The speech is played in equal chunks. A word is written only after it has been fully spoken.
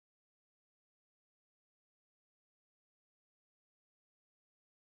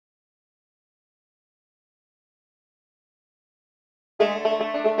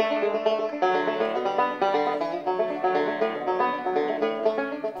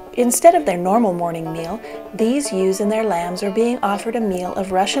Instead of their normal morning meal, these ewes and their lambs are being offered a meal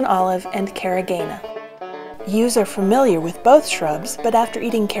of Russian olive and carrageenan. Ewes are familiar with both shrubs, but after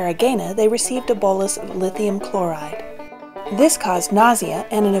eating carrageenan, they received a bolus of lithium chloride. This caused nausea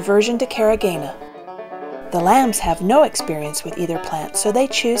and an aversion to carrageenan. The lambs have no experience with either plant, so they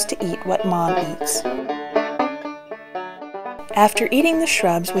choose to eat what mom eats. After eating the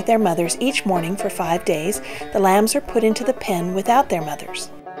shrubs with their mothers each morning for 5 days, the lambs are put into the pen without their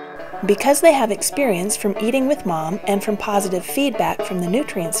mothers. Because they have experience from eating with mom and from positive feedback from the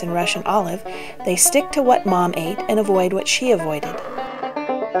nutrients in Russian olive, they stick to what mom ate and avoid what she avoided.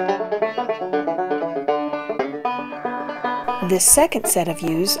 This second set of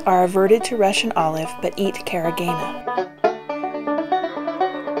ewes are averted to Russian olive but eat carrageenan.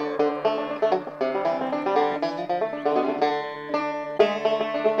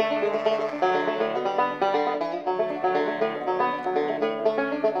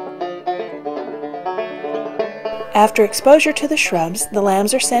 After exposure to the shrubs, the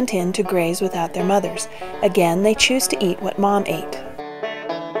lambs are sent in to graze without their mothers. Again, they choose to eat what mom ate.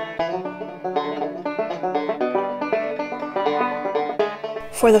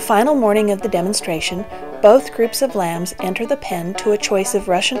 For the final morning of the demonstration, both groups of lambs enter the pen to a choice of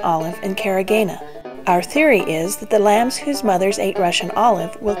Russian olive and carrageenan. Our theory is that the lambs whose mothers ate Russian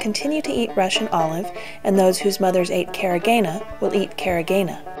olive will continue to eat Russian olive, and those whose mothers ate carrageenan will eat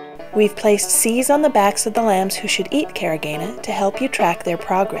carrageenan. We've placed C's on the backs of the lambs who should eat carrageenan to help you track their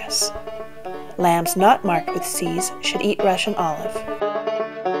progress. Lambs not marked with C's should eat Russian olive.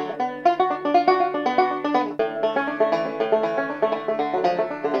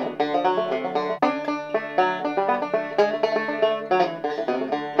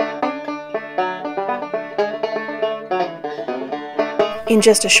 In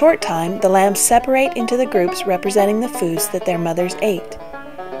just a short time, the lambs separate into the groups representing the foods that their mothers ate.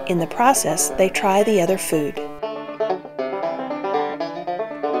 In the process, they try the other food.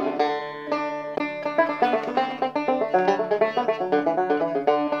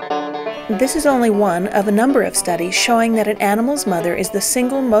 This is only one of a number of studies showing that an animal's mother is the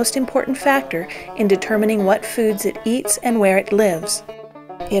single most important factor in determining what foods it eats and where it lives.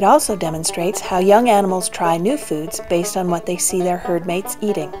 It also demonstrates how young animals try new foods based on what they see their herd mates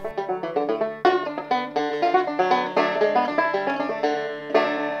eating.